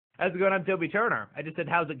How's it going? I'm Toby Turner. I just said,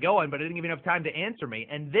 how's it going? But I didn't give you enough time to answer me.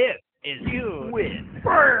 And this is You Win.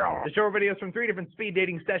 The short videos from 3 different speed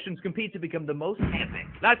dating sessions compete to become the most epic.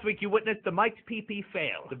 Last week, you witnessed the Mike's PP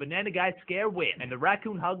fail, the Banana Guy scare win, and the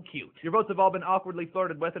Raccoon Hug cute. Your votes have all been awkwardly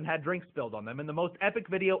flirted with and had drinks spilled on them, and the most epic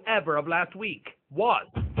video ever of last week was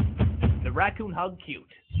the Raccoon Hug cute.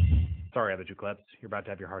 Sorry, other two clips. You're about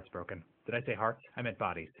to have your hearts broken. Did I say hearts? I meant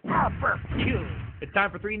bodies. Cute. It's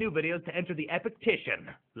time for 3 new videos to enter the Epictician.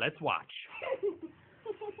 Let's watch.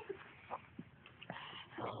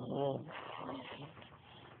 Oh,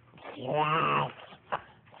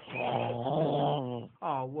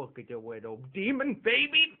 look at the little demon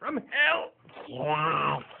baby from hell.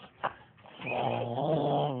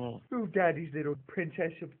 Ooh, Daddy's little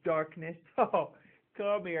princess of darkness. Oh,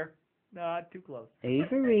 come here. Not too close.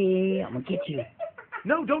 Avery, I'm gonna get you.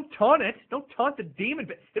 No, don't taunt it. Don't taunt the demon.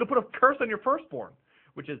 It'll put a curse on your firstborn,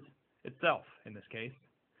 which is itself in this case.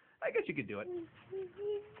 I guess you could do it.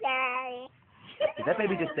 Did that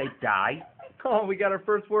baby just say die? Oh, we got our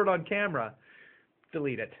first word on camera.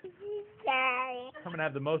 Delete it. I'm gonna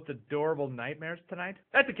have the most adorable nightmares tonight.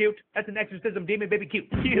 That's a cute. That's an exorcism demon baby cute.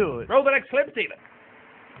 Cute. Roll the next clip, Steven.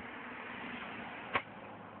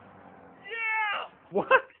 Yeah! What?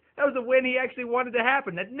 That was a win he actually wanted to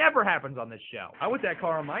happen. That never happens on this show. I want that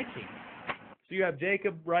car on my team. So you have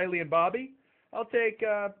Jacob, Riley, and Bobby. I'll take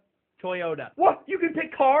Toyota. What? You can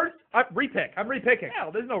pick cars? I'm repicking.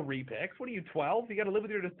 Hell, there's no repicks. What are you, 12? You got to live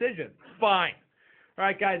with your decisions. Fine. All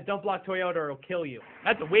right, guys, don't block Toyota or it'll kill you.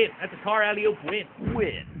 That's a win. That's a car alley-oop win.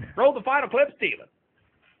 Win. Roll the final clip, Steven.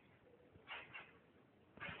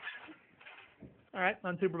 All right,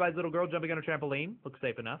 unsupervised little girl jumping on a trampoline. Looks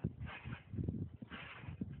safe enough.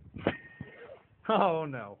 Oh,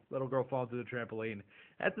 no. Little girl falls to the trampoline.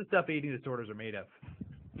 That's the stuff eating disorders are made of.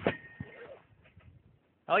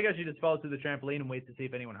 I like how she just falls through the trampoline and waits to see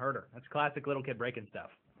if anyone hurt her. That's classic little kid breaking stuff.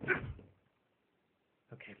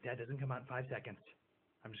 Okay, if Dad doesn't come out in 5 seconds,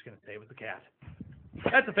 I'm just going to say it was the cat.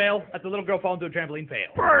 That's a fail. That's a little girl falling to a trampoline fail.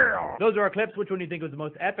 Those are our clips. Which one do you think was the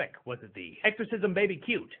most epic? Was it the exorcism baby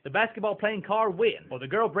cute, the basketball playing car win, or the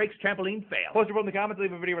girl breaks trampoline fail? Post your vote in the comments,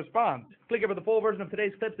 leave a video response. Click here for the full version of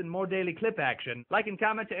today's clips and more daily clip action. Like and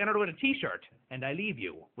comment to enter to win a t-shirt. And I leave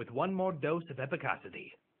you with one more dose of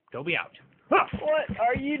epicosity. Toby out. What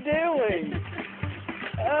are you doing?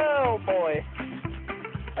 Oh boy.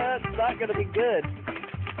 That's not going to be good.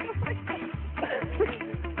 Ha ha ha.